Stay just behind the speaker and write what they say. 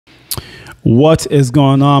What is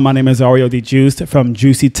going on? My name is Ario the Juiced from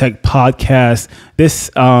Juicy Tech Podcast. This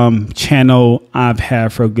channel I've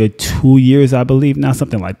had for a good 2 years, I believe now,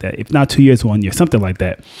 something like that. If not 2 years, 1 year, something like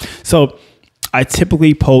that. So I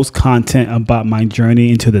typically post content about my journey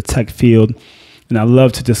into the tech field. And I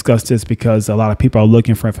love to discuss this because a lot of people are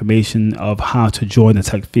looking for information of how to join the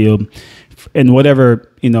tech field in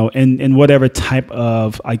whatever, in whatever type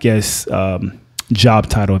of, I guess, job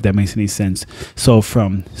title, if that makes any sense. So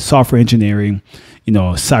from software engineering,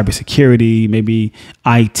 cybersecurity, maybe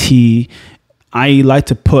IT. I like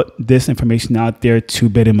to put this information out there to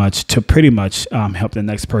pretty much help the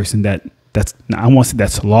next person that's I won't say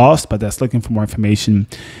that's lost, but that's looking for more information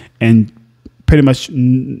and pretty much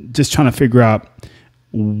just trying to figure out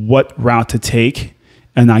what route to take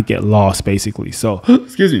and not get lost, basically. So,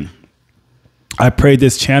 excuse me. I pray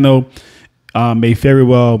this channel may very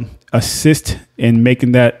well assist in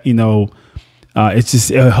making that, it'll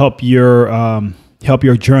help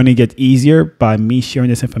your journey get easier by me sharing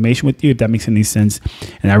this information with you, if that makes any sense.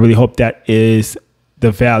 And I really hope that is the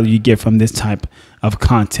value you get from this type of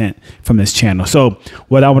content from this channel. So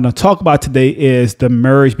what I want to talk about today is the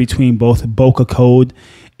merge between both Boca Code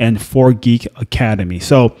and 4Geek Academy.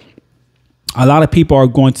 So a lot of people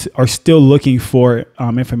are still looking for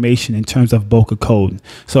information in terms of Boca Code.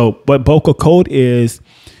 So what Boca Code is,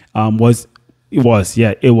 was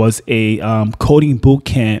a coding boot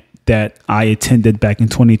camp that I attended back in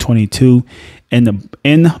 2022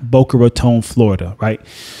 in Boca Raton, Florida, right?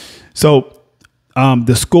 So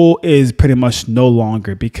the school is pretty much no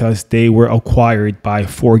longer because they were acquired by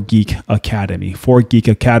 4Geek Academy. 4Geek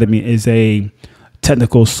Academy is a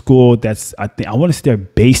technical school that's, I want to say they're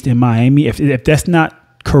based in Miami. If that's not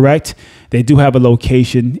correct, they do have a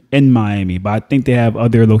location in Miami, but I think they have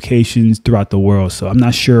other locations throughout the world. So I'm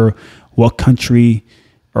not sure what country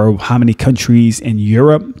or how many countries in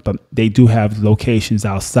Europe, but they do have locations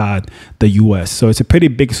outside the US. So it's a pretty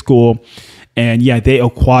big school. And yeah, they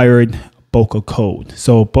acquired Boca Code.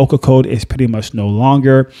 So Boca Code is pretty much no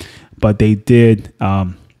longer, but they did,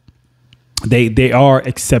 they are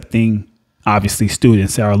accepting, obviously,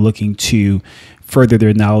 students that are looking to further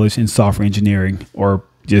their knowledge in software engineering or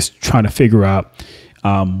just trying to figure out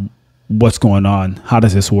what's going on, how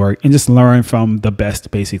does this work, and just learn from the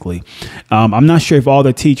best, basically. I'm not sure if all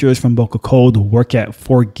the teachers from Boca Code work at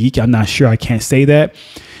 4Geek. I'm not sure. I can't say that.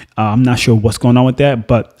 I'm not sure what's going on with that,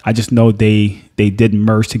 but I just know they did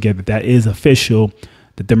merge together. That is official,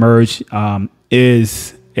 that the merge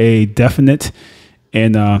is a definite.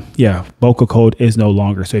 And yeah, Boca Code is no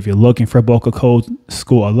longer. So if you're looking for Boca Code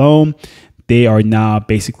school alone, they are now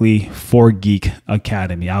basically 4Geek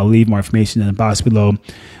Academy. I'll leave more information in the box below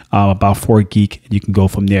about 4Geek. You can go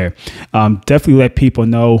from there. Definitely let people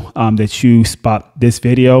know that you spot this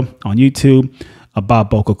video on YouTube about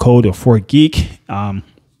Boca Code or 4Geek.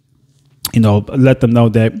 Let them know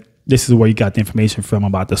that this is where you got the information from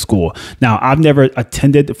about the school. Now, I've never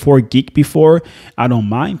attended 4Geek before. I don't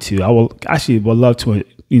mind to. I would love to,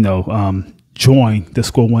 join the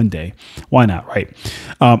school one day. Why not, right?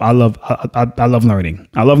 I love learning.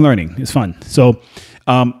 I love learning. It's fun. So,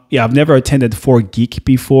 yeah, I've never attended 4Geek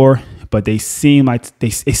before, but it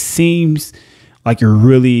seems like a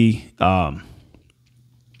really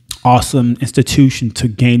awesome institution to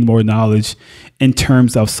gain more knowledge in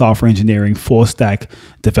terms of software engineering, full stack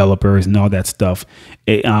developers, and all that stuff.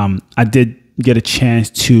 I did get a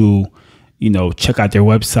chance to, check out their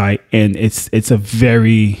website, and it's a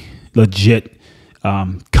very legit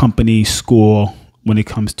company, school when it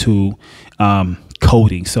comes to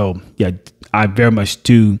coding. So yeah, I very much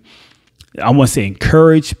do. I won't say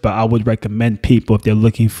encourage, but I would recommend people, if they're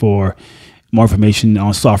looking for more information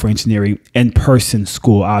on software engineering, in-person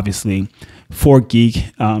school, obviously,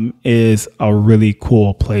 4Geek is a really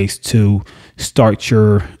cool place to start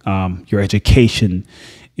your education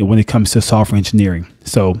when it comes to software engineering.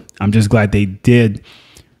 So I'm just glad they did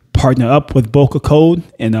partner up with Boca Code,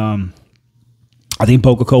 and I think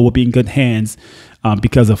Boca Code will be in good hands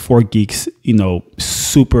because of 4Geek's,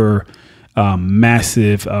 super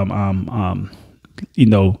massive,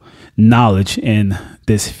 knowledge in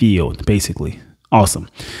this field, basically. Awesome.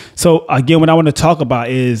 So again, what I want to talk about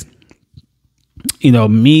is,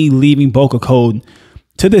 me leaving Boca Code.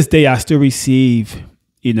 To this day, I still receive,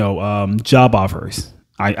 job offers.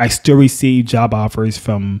 I still receive job offers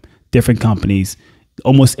from different companies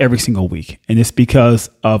almost every single week. And it's because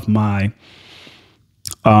of my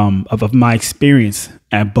experience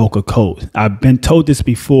at Boca Code. I've been told this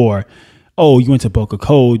before. Oh, you went to Boca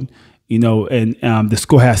Code, and the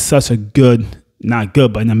school has such a not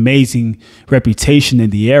good, but an amazing reputation in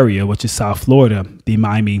the area, which is South Florida, the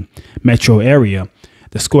Miami metro area,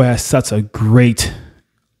 the school has such a great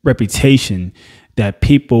reputation that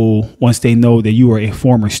people, once they know that you are a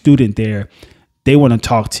former student there, they want to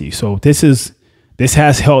talk to you. So this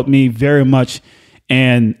has helped me very much.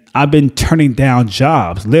 And I've been turning down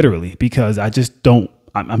jobs literally because I'm just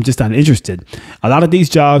not interested. A lot of these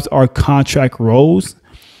jobs are contract roles.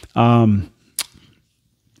 I'm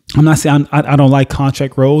not saying I don't like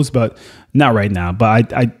contract roles, but not right now.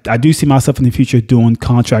 But I do see myself in the future doing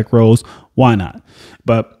contract roles. Why not?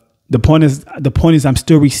 But the point is I'm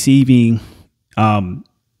still receiving,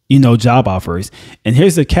 job offers. And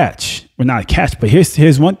here's the catch. Well, not a catch, but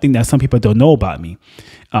here's one thing that some people don't know about me.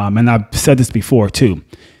 And I've said this before too.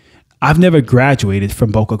 I've never graduated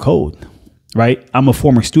from Boca Code, right? I'm a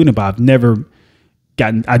former student, but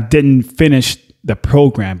I didn't finish the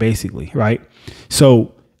program basically, right?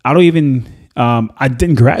 So I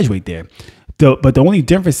didn't graduate there. But the only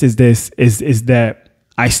difference is that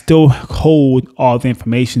I still hold all the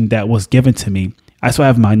information that was given to me. I still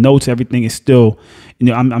have my notes. Everything is still,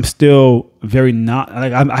 I'm still very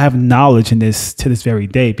I have knowledge in this to this very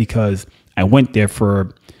day because I went there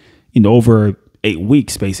for, over 8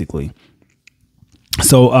 weeks basically.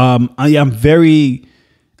 So I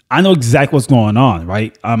know exactly what's going on,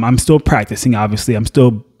 right? I'm still practicing. Obviously, I'm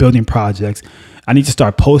still building projects. I need to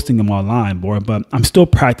start posting them online more, but I'm still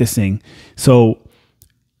practicing. So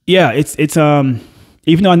yeah, it's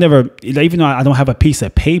even though I don't have a piece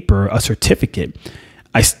of paper, a certificate,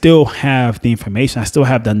 I still have the information. I still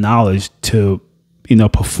have the knowledge to,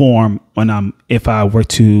 perform if I were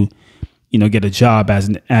to, get a job as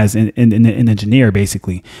an engineer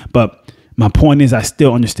basically. But my point is I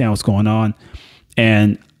still understand what's going on,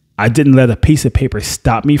 and I didn't let a piece of paper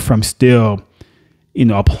stop me from still,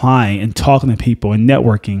 applying and talking to people and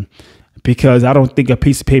networking, because I don't think a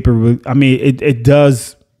piece of paper, it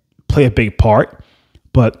does play a big part,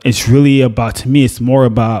 but it's really about, to me, it's more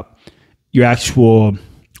about your actual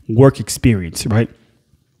work experience, right?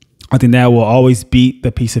 I think that will always beat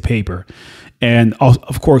the piece of paper. And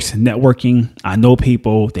of course, networking, I know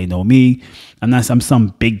people, they know me. I'm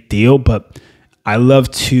some big deal, but I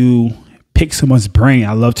love to pick someone's brain.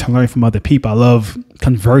 I love to learn from other people. I love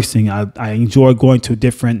conversing. I enjoy going to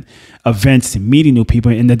different events and meeting new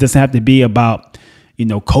people. And it doesn't have to be about,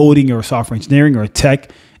 coding or software engineering or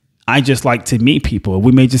tech. I just like to meet people.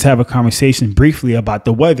 We may just have a conversation briefly about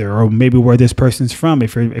the weather, or maybe where this person's from,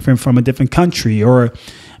 if you're from a different country, or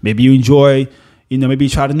maybe you enjoy, maybe you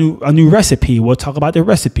tried a new recipe. We'll talk about the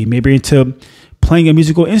recipe. Maybe you're into playing a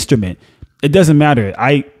musical instrument. It doesn't matter.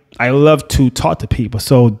 I love to talk to people.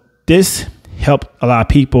 So this helped a lot of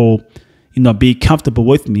people, be comfortable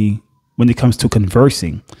with me when it comes to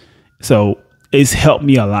conversing. So it's helped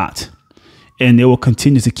me a lot. And it will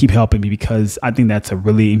continue to keep helping me, because I think that's a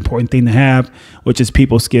really important thing to have, which is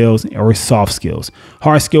people skills or soft skills.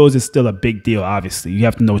 Hard skills is still a big deal, obviously. You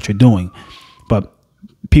have to know what you're doing. But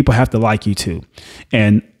people have to like you too.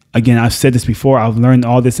 And again, I've said this before, I've learned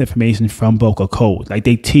all this information from Boca Code. Like,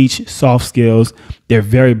 they teach soft skills. They're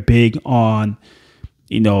very big on,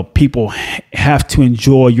 people have to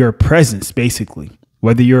enjoy your presence, basically,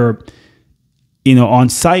 whether you're, on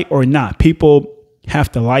site or not. People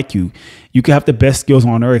have to like you. You can have the best skills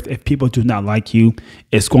on earth. If people do not like you,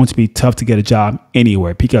 it's going to be tough to get a job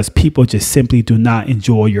anywhere, because people just simply do not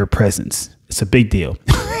enjoy your presence. It's a big deal.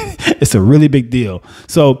 It's a really big deal.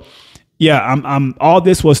 So yeah, I'm all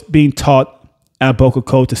this was being taught at Boca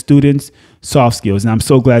Code to students, soft skills. And I'm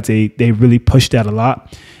so glad they really pushed that a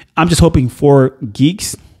lot. I'm just hoping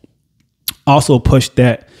 4Geeks also push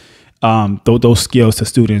that, those skills to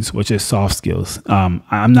students, which is soft skills.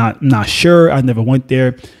 I'm not sure. I never went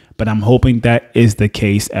there, but I'm hoping that is the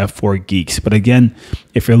case at 4Geeks. But again,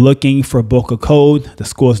 if you're looking for Boca Code, the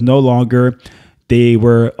school is no longer. They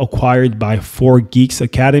were acquired by 4Geeks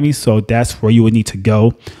Academy. So that's where you would need to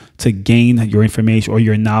go to gain your information or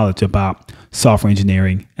your knowledge about software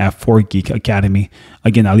engineering at 4Geek Academy.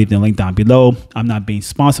 Again, I'll leave the link down below. I'm not being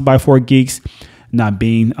sponsored by 4Geeks, not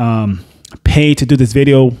being paid to do this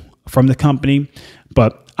video from the company,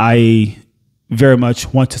 but I very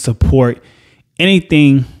much want to support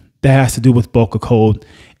anything that has to do with Boca Code,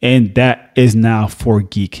 and that is now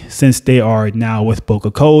 4Geek. Since they are now with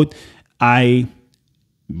Boca Code, I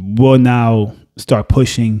will now start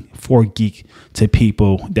pushing 4Geek to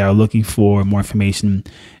people that are looking for more information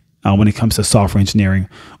when it comes to software engineering,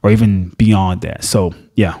 or even beyond that. So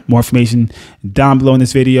yeah, more information down below in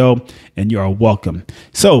this video, and you are welcome.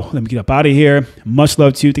 So let me get up out of here. Much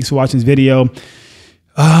love to you. Thanks for watching this video.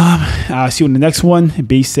 I'll see you in the next one.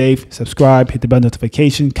 Be safe, subscribe, hit the bell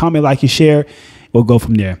notification, comment, like, and share. We'll go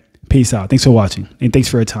from there. Peace out. Thanks for watching, and thanks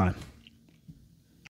for your time.